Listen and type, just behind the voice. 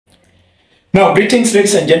Now, greetings,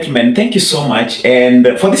 ladies and gentlemen. Thank you so much.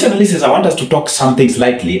 And for this analysis, I want us to talk something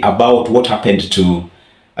slightly about what happened to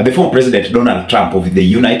the former President Donald Trump of the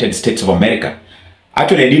United States of America.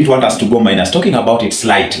 Actually, I didn't want us to go minus, talking about it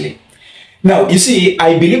slightly. Now, you see,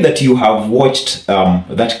 I believe that you have watched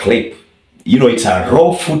that clip. You know, it's a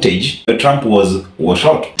raw footage. Trump was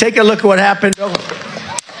shot. Take a look at what happened.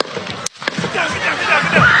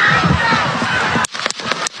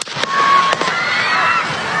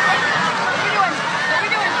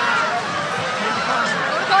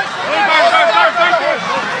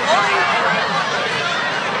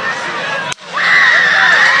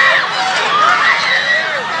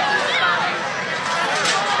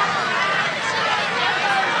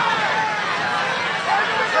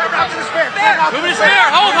 Move his spare.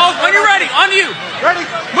 Hold. When you're ready. On you. Ready?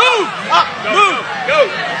 Move. Up. Move. Go.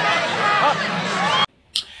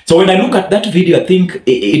 So when I look at that video, I think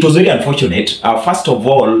it was very unfortunate. First of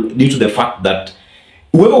all, due to the fact that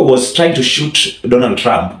whoever was trying to shoot Donald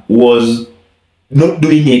Trump was not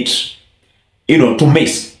doing it, to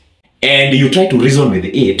miss. And you try to reason with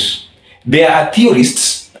it. There are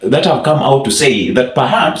theorists that have come out to say that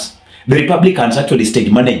perhaps the Republicans actually stage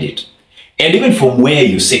managed it. And even from where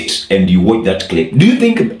you sit and you watch that clip, do you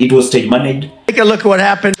think it was stage managed? Take a look at what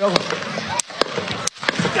happened.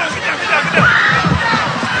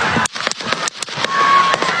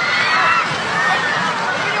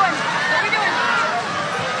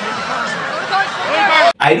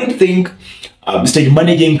 I don't think stage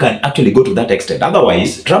managing can actually go to that extent.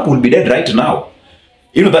 Otherwise, Trump will be dead right now.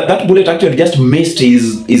 That bullet actually just missed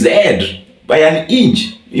his head by an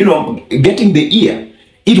inch, getting the ear.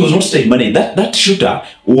 It was not stage managed. That shooter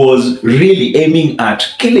was really aiming at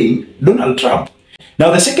killing Donald Trump.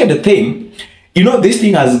 Now, the second thing, this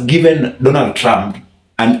thing has given Donald Trump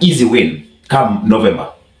an easy win come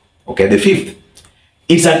November, okay, the 5th.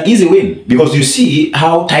 It's an easy win because you see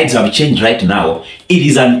how tides have changed right now. It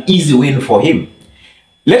is an easy win for him.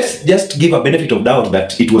 Let's just give a benefit of doubt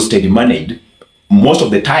that it was stage managed. Most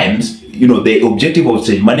of the times, the objective of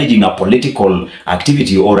stage managing a political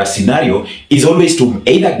activity or a scenario is always to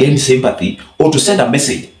either gain sympathy or to send a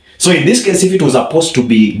message. So in this case, if it was supposed to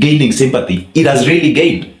be gaining sympathy, it has really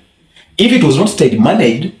gained. If it was not stage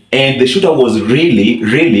managed and the shooter was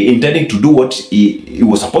really intending to do what he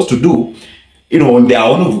was supposed to do, on their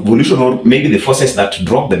own volition or maybe the forces that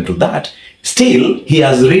drove them to that, still, he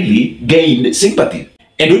has really gained sympathy.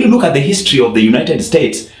 And when you look at the history of the United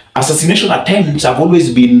States, assassination attempts have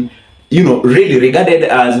always been, really regarded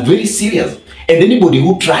as very serious. And anybody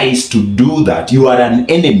who tries to do that, you are an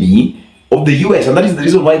enemy of the US. And that is the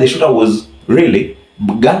reason why the shooter was really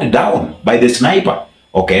gunned down by the sniper.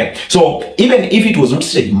 Okay, so even if it was not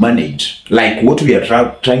stage managed, like what we are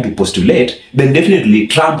trying to postulate, then definitely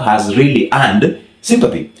Trump has really earned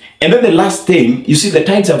sympathy. And then the last thing, you see the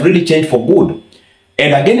tides have really changed for good.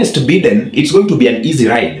 And against Biden, it's going to be an easy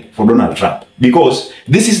ride for Donald Trump because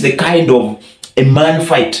this is the kind of a man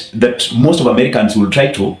fight that most of Americans will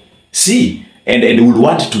try to see and will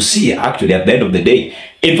want to see actually at the end of the day.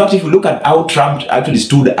 In fact, if you look at how Trump actually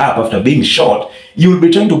stood up after being shot, you will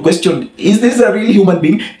be trying to question, is this a real human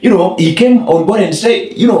being? He came on board and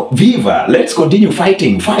said, Viva, let's continue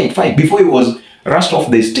fighting, fight, before he was rushed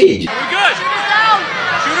off the stage. Are we good?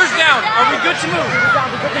 Shooters down. Are we good to move?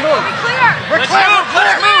 We're good to move. We're clear.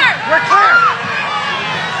 Let's move. We're clear.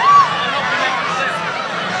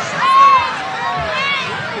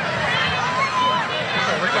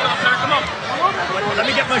 Let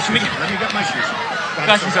me get my shoes. I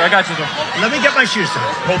got you, sir. Let me get my shoes, sir.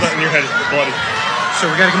 Hold that in your head, it's bloody. So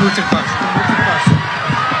we gotta move to the bus.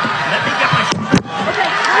 Let me get my shoes. Okay,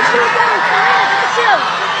 my shoes down.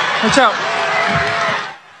 Watch out.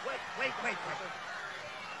 Wait.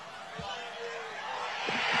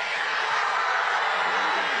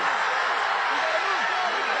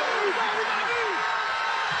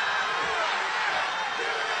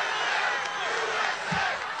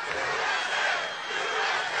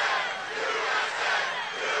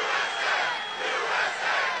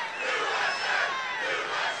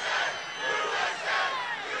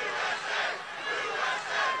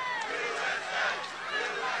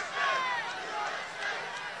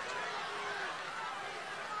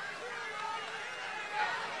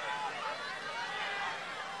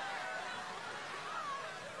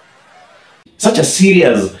 Such a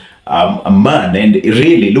serious man and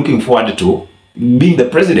really looking forward to being the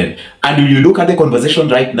president. And you look at the conversation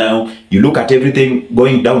right now, you look at everything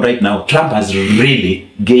going down right now, Trump has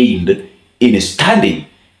really gained in standing.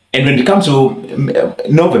 And when it comes to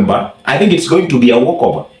November, I think it's going to be a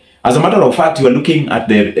walkover. As a matter of fact, you are looking at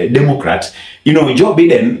the Democrats. Joe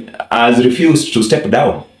Biden has refused to step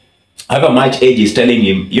down. however much age is telling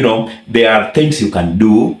him, you know, there are things you can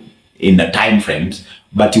do in the time frames,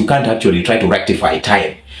 but you can't actually try to rectify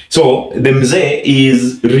time. So the mzee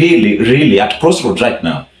is really, really at crossroads right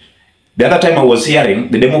now. The other time I was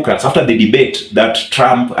hearing the Democrats, after the debate that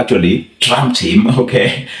Trump actually trumped him,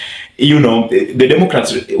 okay, you know, the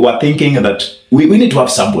Democrats were thinking that we need to have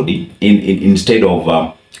somebody instead of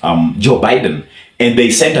Joe Biden. And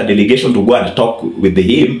they sent a delegation to go and talk with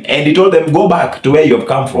him. And he told them, go back to where you have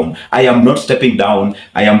come from. I am not stepping down.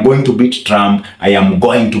 I am going to beat Trump. I am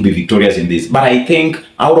going to be victorious in this. But I think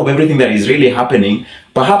out of everything that is really happening,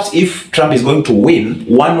 perhaps if Trump is going to win,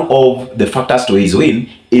 one of the factors to his win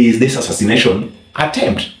is this assassination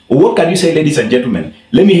attempt. What can you say, ladies and gentlemen?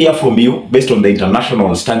 Let me hear from you based on the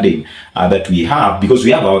international standing that we have, because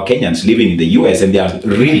we have our Kenyans living in the US and they are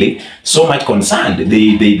really so much concerned.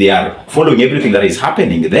 They are following everything that is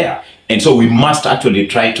happening there. And so we must actually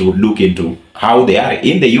try to look into how they are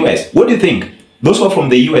in the US. What do you think? Those who are from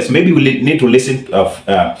the US, maybe we need to listen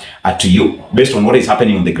to you based on what is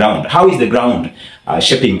happening on the ground. How is the ground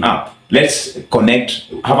shaping up? Let's connect.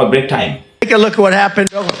 Have a great time. Take a look at what happened.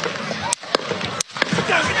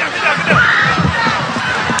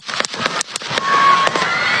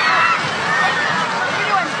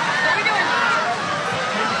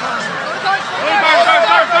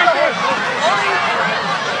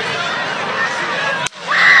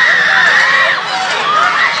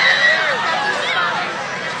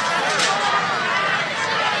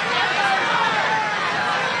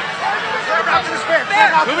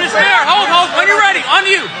 Moving to spare. Hold. When you're ready. On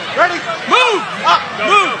you. Ready? Move. Up.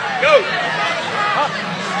 Move. Go.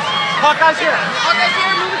 Hawkeye's here. Hawkeye's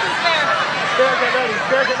here, move it to the spare. Spare, get ready.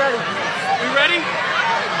 Spare, get ready. We ready?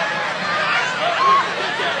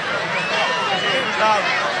 Shooters down.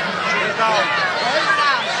 Shooters down.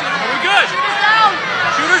 Are we good? Shooters down.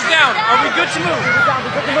 Shooters down. Are we good to move? Shooters down.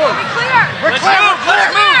 We're good to move. We're clear. We're Let's clear. move. We're clear.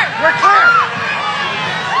 Let's move. We're clear.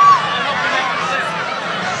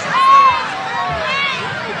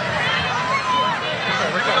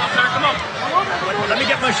 Come on. Let me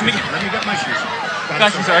get my shoes. Let me get my shoes. I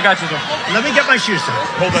got you, sir. I got you, sir. Let me get my shoes, sir.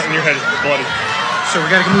 Hold that in your head, it's bloody. So we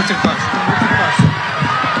gotta move to the bus. Move to the bus.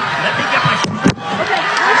 Let me get my shoes. Okay,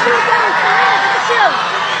 let's shoot down. Let's shoot.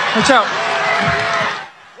 Watch out.